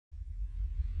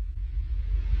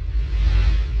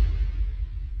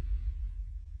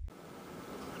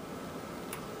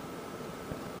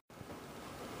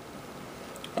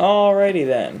Alrighty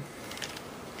then.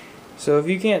 So if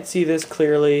you can't see this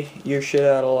clearly, you're shit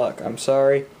out of luck. I'm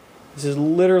sorry. This is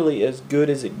literally as good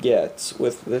as it gets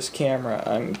with this camera.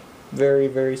 I'm very,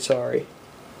 very sorry.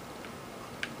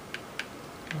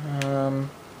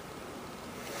 I'm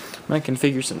going to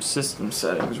configure some system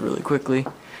settings really quickly.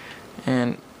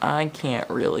 And I can't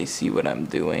really see what I'm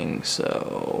doing,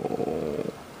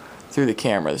 so through the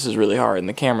camera this is really hard, and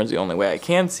the camera's the only way I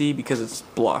can see because it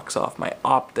blocks off my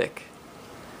optic.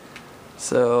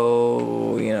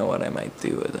 So, you know what I might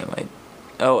do is I might...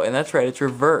 Oh, and that's right, it's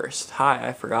reversed. Hi,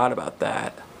 I forgot about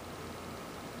that.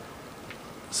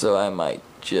 So I might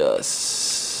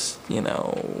just, you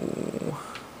know...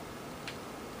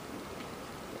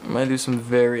 I'm going to do some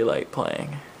very light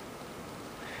playing.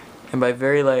 And by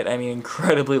very light, I mean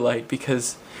incredibly light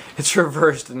because it's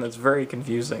reversed and that's very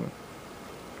confusing.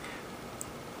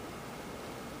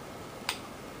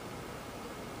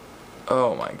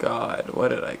 Oh my god, what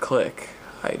did I click?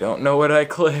 I don't know what I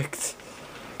clicked.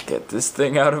 Get this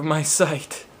thing out of my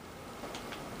sight.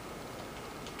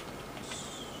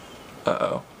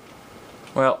 Uh-oh.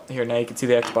 Well, here, now you can see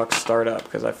the Xbox start up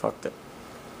because I fucked it.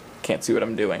 Can't see what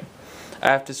I'm doing. I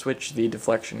have to switch the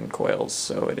deflection coils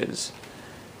so it is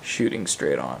shooting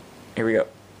straight on. Here we go.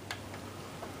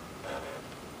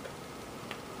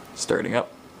 Starting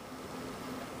up.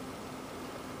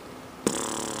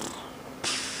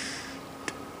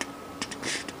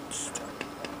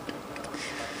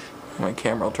 My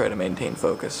camera will try to maintain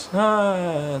focus.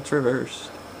 Ah, it's reversed.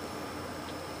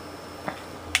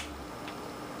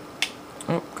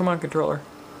 Oh, come on, controller.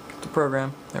 Get the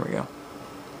program. There we go.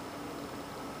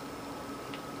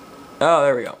 Oh,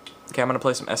 there we go. Okay, I'm going to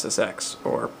play some SSX,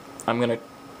 or I'm going to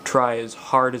try as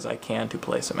hard as I can to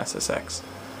play some SSX.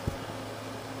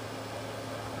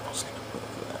 I'm just going to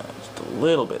move that just a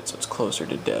little bit so it's closer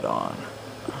to dead on.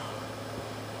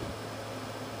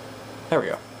 There we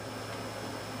go.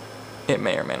 It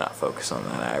may or may not focus on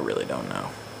that, I really don't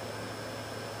know.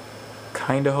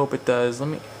 Kinda hope it does.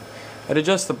 I'd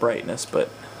adjust the brightness, but...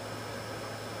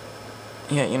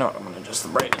 Yeah, you know what, I'm gonna adjust the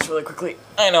brightness really quickly.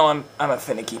 I know I'm a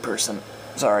finicky person.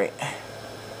 Sorry.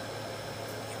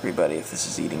 Everybody, if this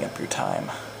is eating up your time.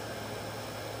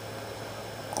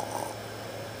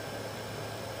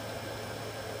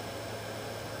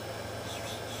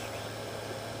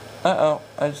 Uh-oh,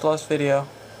 I just lost video.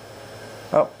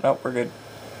 Oh, nope, we're good.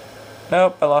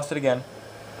 Nope, I lost it again.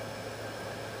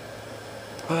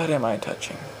 What am I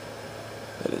touching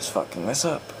that is fucking this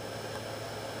up?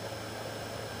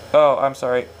 Oh, I'm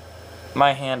sorry.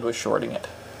 My hand was shorting it.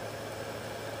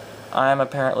 I'm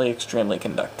apparently extremely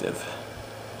conductive.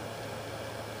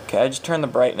 Okay, I just turned the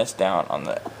brightness down on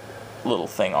the little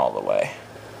thing all the way.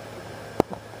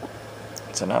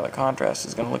 So now the contrast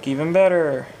is going to look even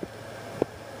better.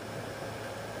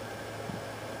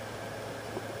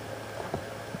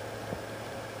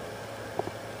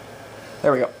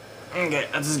 There we go. Okay,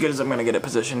 that's as good as I'm going to get it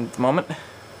positioned at the moment.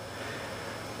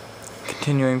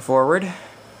 Continuing forward.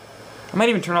 I might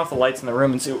even turn off the lights in the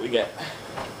room and see what we get.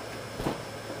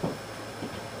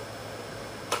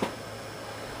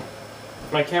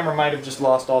 My camera might have just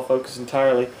lost all focus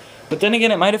entirely. But then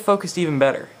again, it might have focused even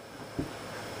better.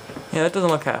 Yeah, that doesn't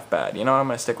look half bad. You know what? I'm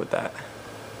going to stick with that.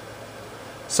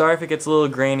 Sorry if it gets a little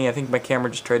grainy. I think my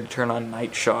camera just tried to turn on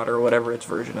night shot or whatever its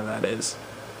version of that is.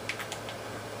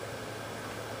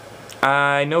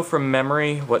 I know from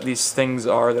memory what these things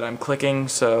are that I'm clicking,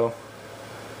 so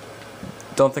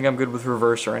don't think I'm good with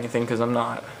reverse or anything, because I'm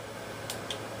not.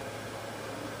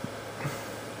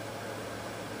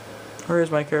 Where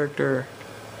is my character?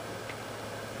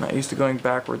 I'm not used to going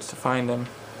backwards to find him.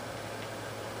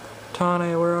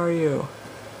 Tane, where are you?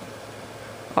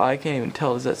 Oh, I can't even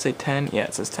tell. Does that say 10? Yeah,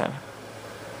 it says 10.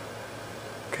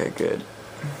 Okay, good.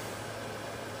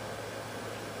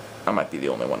 I might be the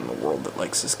only one in the world that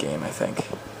likes this game, I think.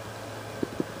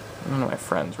 None of my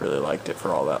friends really liked it for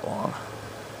all that long.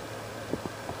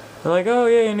 They're like, oh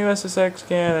yeah, new SSX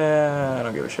game. I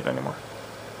don't give a shit anymore.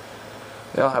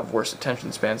 They all have worse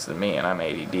attention spans than me, and I'm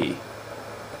ADD.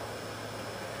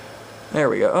 There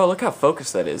we go. Oh, look how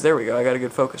focused that is. There we go. I got a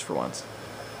good focus for once.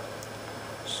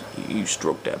 So you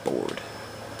stroke that board.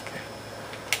 Okay.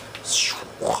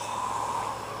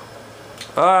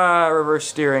 Ah, reverse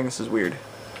steering. This is weird.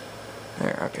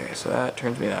 There, okay, so that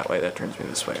turns me that way, that turns me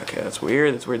this way. Okay, that's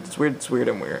weird, that's weird, that's weird, that's weird,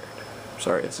 I'm weird.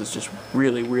 Sorry, this is just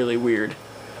really, really weird.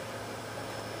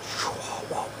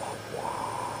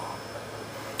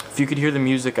 If you could hear the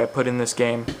music I put in this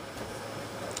game,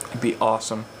 it'd be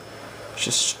awesome. It's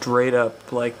just straight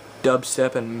up, like,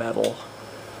 dubstep and metal.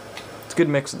 It's a good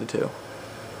mix of the two.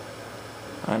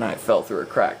 And I fell through a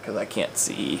crack because I can't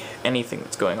see anything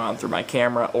that's going on through my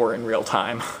camera or in real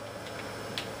time.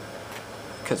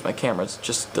 Because my camera's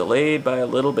just delayed by a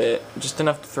little bit, just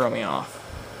enough to throw me off.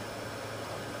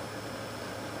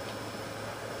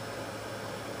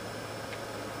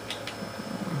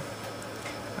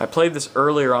 I played this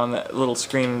earlier on that little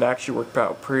screen and it actually worked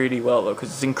out pretty well though, because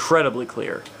it's incredibly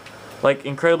clear. Like,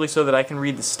 incredibly so that I can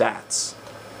read the stats.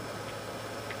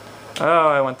 Oh,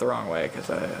 I went the wrong way because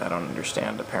I don't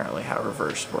understand apparently how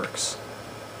reversed works.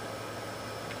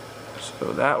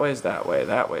 So that way's that way,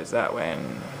 that way's that way,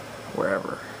 and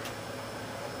wherever.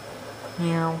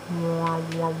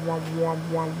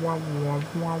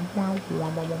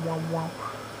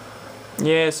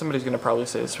 Yeah, somebody's gonna probably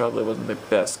say this probably wasn't the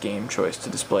best game choice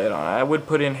to display it on. I would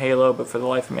put in Halo, but for the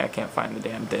life of me I can't find the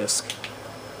damn disc.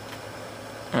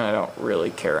 And I don't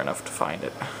really care enough to find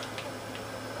it.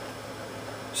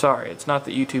 Sorry, it's not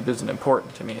that YouTube isn't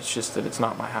important to me, it's just that it's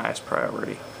not my highest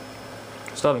priority.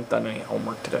 Still haven't done any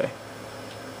homework today.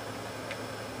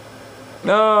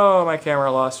 No, my camera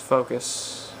lost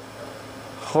focus.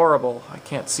 Horrible. I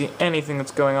can't see anything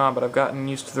that's going on, but I've gotten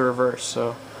used to the reverse,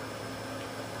 so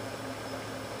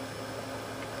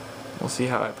we'll see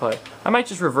how I play. I might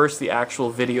just reverse the actual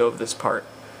video of this part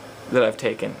that I've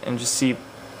taken and just see.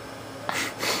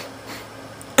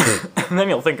 And then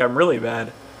you'll think I'm really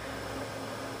bad.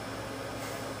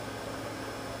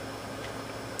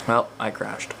 Well, I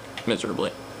crashed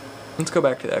miserably. Let's go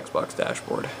back to the Xbox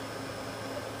dashboard.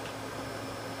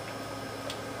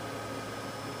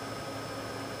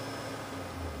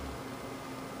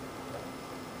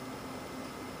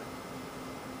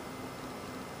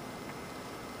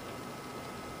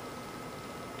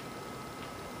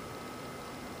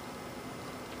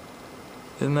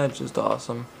 Isn't that just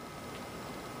awesome?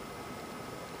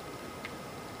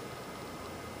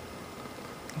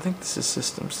 I think this is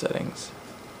system settings.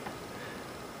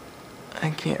 I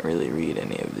can't really read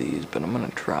any of these, but I'm gonna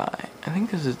try. I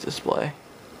think this is display.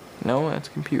 No, that's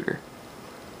computer.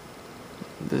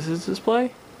 This is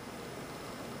display?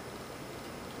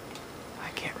 I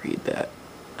can't read that.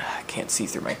 I can't see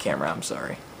through my camera, I'm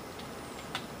sorry.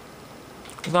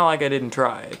 It's not like I didn't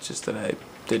try, it's just that I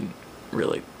didn't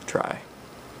really try.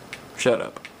 Shut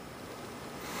up.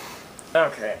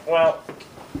 Okay, well,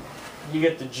 you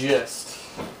get the gist.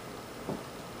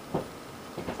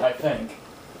 I think.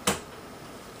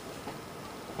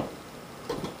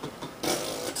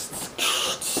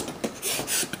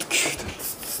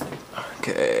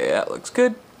 Okay, that looks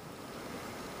good.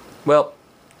 Well,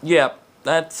 yeah,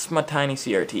 that's my tiny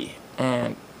CRT,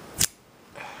 and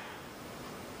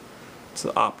it's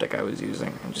the optic I was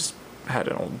using. I just had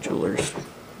an old jeweler's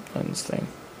lens thing.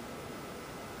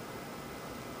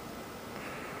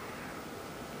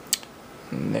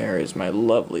 And there is my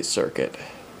lovely circuit.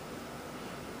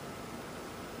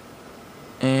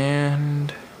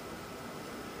 And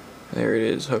there it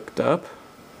is hooked up.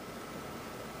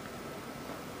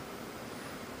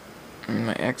 And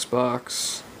my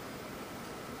Xbox.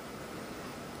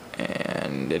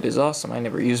 And it is awesome. I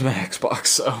never use my Xbox,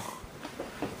 so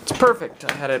it's perfect.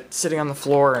 I had it sitting on the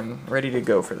floor and ready to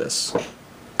go for this.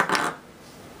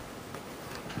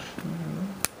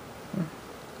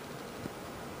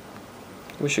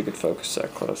 Wish I could focus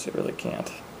that close, it really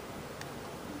can't.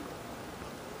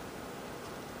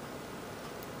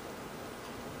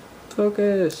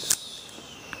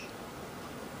 Focus!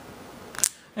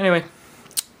 Anyway,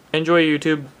 enjoy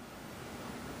YouTube.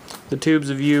 The tubes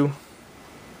of you.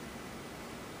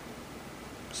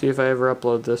 See if I ever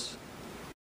upload this.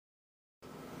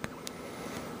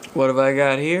 What have I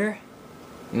got here?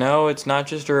 No, it's not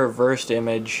just a reversed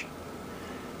image.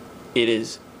 It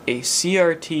is a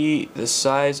CRT the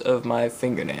size of my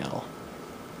fingernail.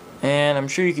 And I'm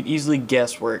sure you could easily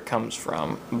guess where it comes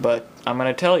from, but I'm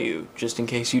gonna tell you, just in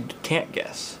case you can't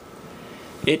guess.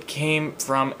 It came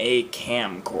from a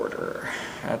camcorder.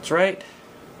 That's right.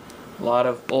 A lot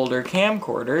of older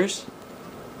camcorders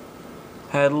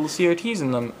had little CRTs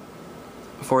in them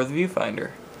for the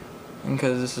viewfinder. And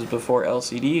because this is before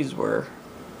LCDs were,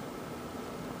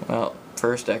 well,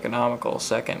 first economical,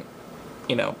 second,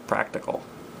 you know, practical.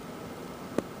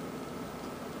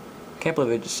 Can't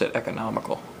believe I just said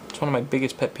economical. It's one of my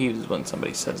biggest pet peeves is when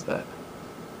somebody says that.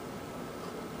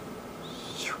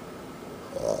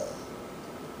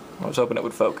 I was hoping it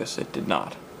would focus. It did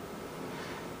not.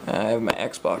 I have my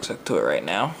Xbox hooked to it right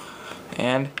now.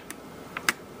 And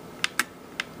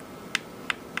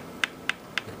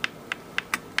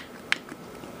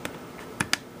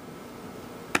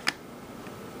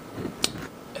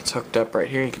it's hooked up right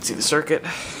here. You can see the circuit.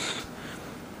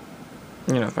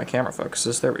 You know, if my camera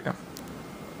focuses, there we go.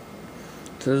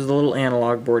 So this is the little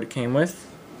analog board it came with.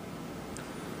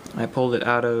 I pulled it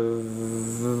out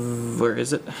of, where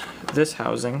is it? This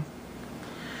housing.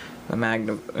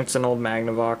 It's an old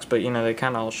Magnavox, but you know, they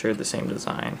kind of all shared the same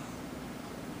design.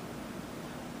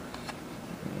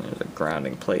 And there's a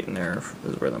grounding plate in there.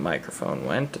 This is where the microphone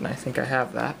went, and I think I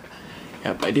have that.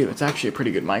 Yep, I do. It's actually a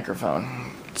pretty good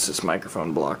microphone. It's this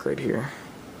microphone block right here.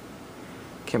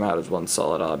 Came out as one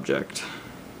solid object.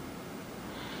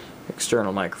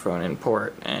 External microphone in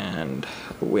port and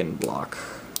a wind block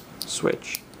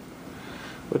switch,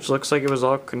 which looks like it was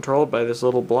all controlled by this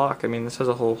little block. I mean, this has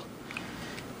a whole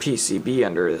PCB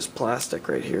under this plastic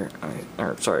right here.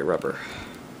 Or sorry, rubber.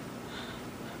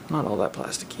 Not all that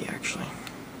plasticky, actually.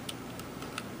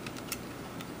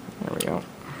 There we go.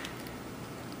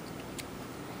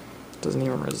 Doesn't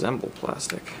even resemble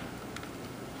plastic.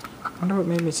 I wonder what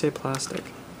made me say plastic.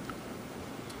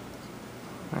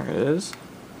 There it is.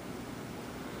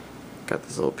 Got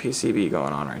this little PCB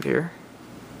going on right here.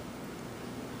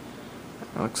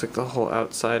 It looks like the whole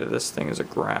outside of this thing is a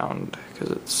ground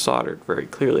because it's soldered very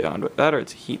clearly onto it. That or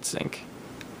it's a heat sink.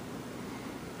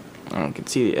 And you can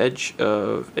see the edge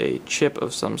of a chip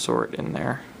of some sort in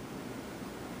there.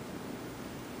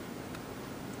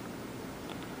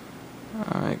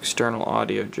 External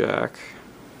audio jack,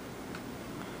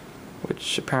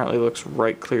 which apparently looks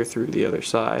right clear through to the other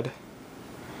side.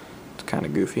 It's kind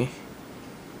of goofy.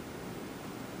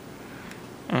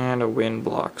 And a wind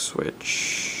block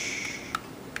switch.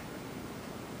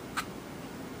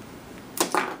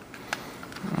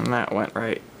 And that went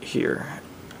right here.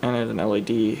 And there's an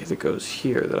LED that goes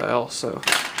here that I also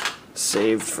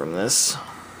saved from this.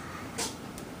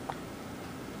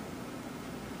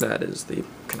 That is the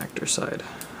connector side.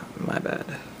 My bad.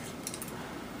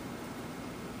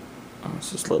 Oh,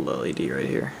 it's this little LED right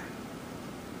here.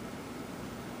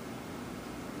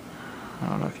 I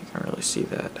don't know if you can really see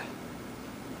that.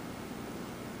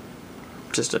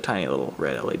 Just a tiny little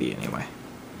red LED anyway.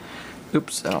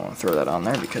 Oops, I don't want to throw that on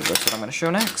there because that's what I'm going to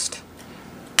show next.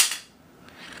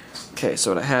 Okay,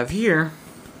 so what I have here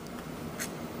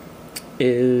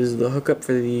is the hookup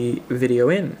for the video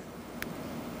in.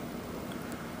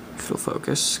 If it'll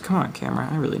focus. Come on, camera.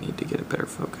 I really need to get a better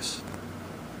focus.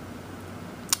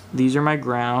 These are my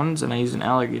grounds, and I use an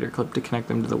alligator clip to connect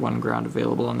them to the one ground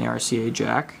available on the RCA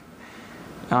jack.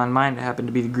 On mine, it happened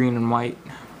to be the green and white.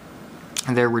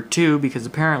 And there were two because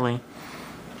apparently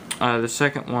the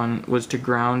second one was to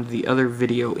ground the other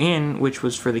video in, which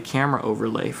was for the camera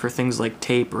overlay for things like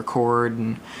tape, record,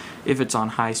 and if it's on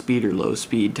high speed or low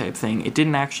speed type thing. It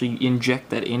didn't actually inject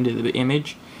that into the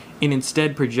image. It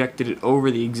instead projected it over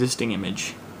the existing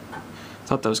image.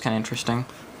 Thought that was kind of interesting.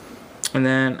 And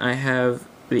then I have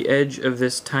the edge of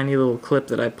this tiny little clip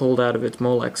that I pulled out of its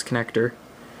Molex connector,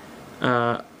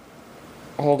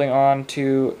 holding on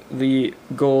to the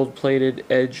gold-plated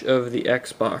edge of the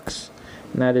Xbox,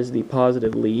 and that is the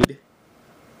positive lead.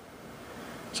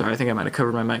 Sorry, I think I might have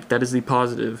covered my mic. That is the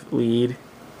positive lead.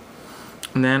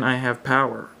 And then I have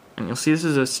power, and you'll see this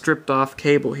is a stripped-off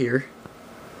cable here.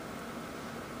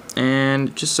 And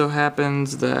it just so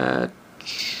happens that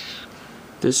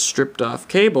this stripped off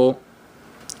cable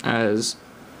has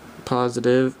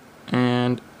positive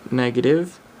and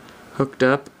negative hooked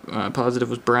up. Positive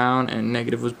was brown and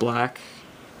negative was black.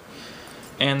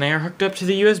 And they are hooked up to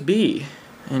the USB.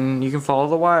 And you can follow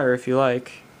the wire if you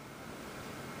like.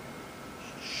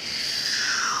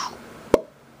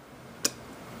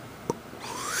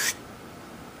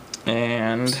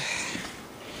 And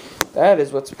that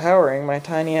is what's powering my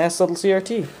tiny ass little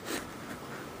CRT.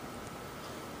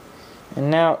 And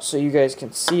now, so you guys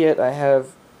can see it, I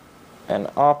have an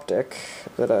optic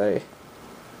that I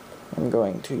am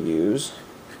going to use.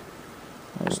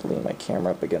 I'll just lean my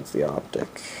camera up against the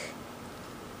optic.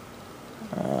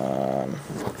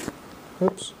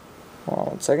 Oops. Hold on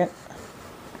 1 second.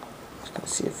 Just gonna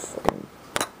see if I can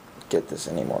get this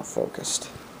any more focused.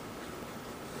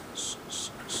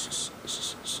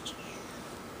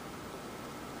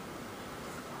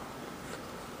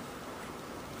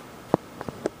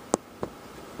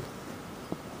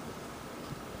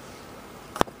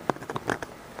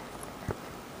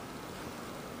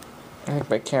 I think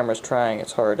my camera's trying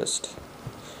its hardest.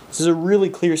 This is a really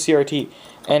clear CRT,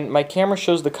 and my camera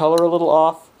shows the color a little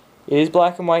off. It is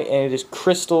black and white, and it is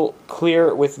crystal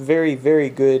clear with very, very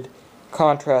good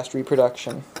contrast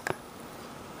reproduction.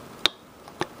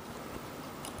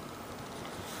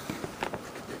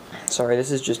 Sorry,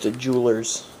 this is just a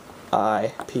jeweler's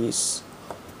eye piece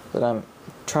that I'm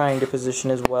trying to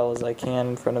position as well as I can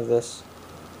in front of this.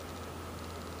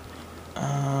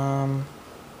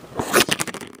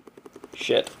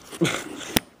 Shit.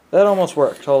 That almost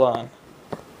worked. Hold on.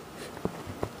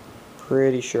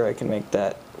 pretty sure I can make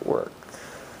that work.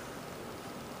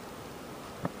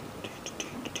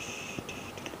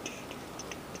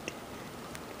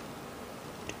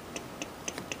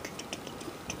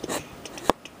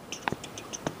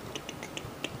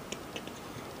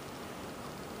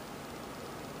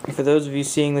 For those of you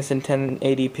seeing this in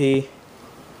 1080p,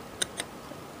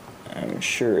 I'm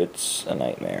sure it's a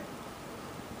nightmare.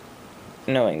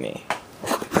 Knowing me.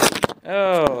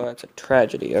 Oh, that's a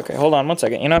tragedy. Okay, hold on one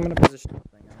second. You know, I'm going to position this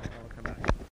thing.